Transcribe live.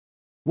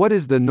What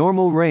is the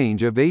normal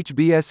range of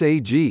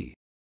HBsAg?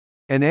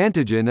 An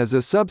antigen is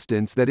a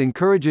substance that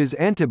encourages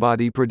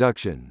antibody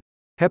production.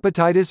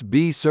 Hepatitis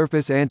B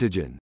surface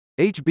antigen,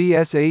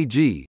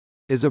 HBsAg,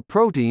 is a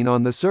protein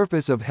on the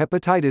surface of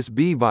hepatitis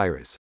B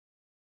virus.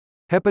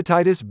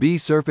 Hepatitis B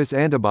surface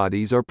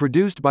antibodies are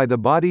produced by the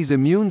body's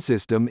immune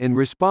system in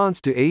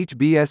response to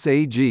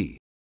HBsAg.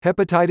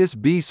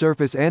 Hepatitis B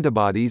surface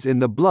antibodies in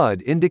the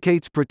blood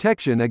indicates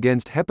protection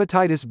against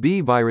hepatitis B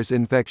virus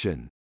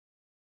infection.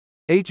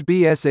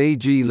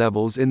 HBsAg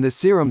levels in the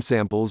serum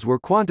samples were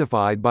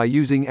quantified by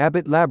using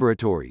Abbott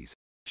Laboratories,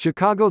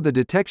 Chicago. The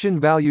detection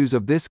values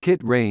of this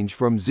kit range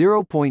from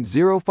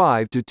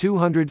 0.05 to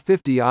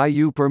 250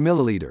 IU per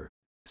milliliter.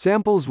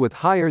 Samples with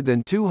higher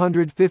than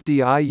 250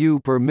 IU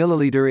per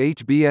milliliter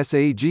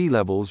HBsAg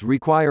levels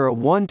require a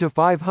 1 to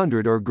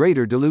 500 or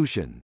greater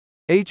dilution.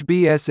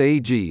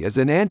 HBsAg is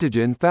an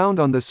antigen found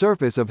on the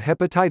surface of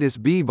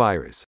hepatitis B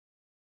virus.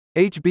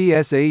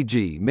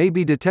 HBsAg may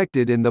be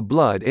detected in the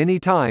blood any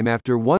time after 1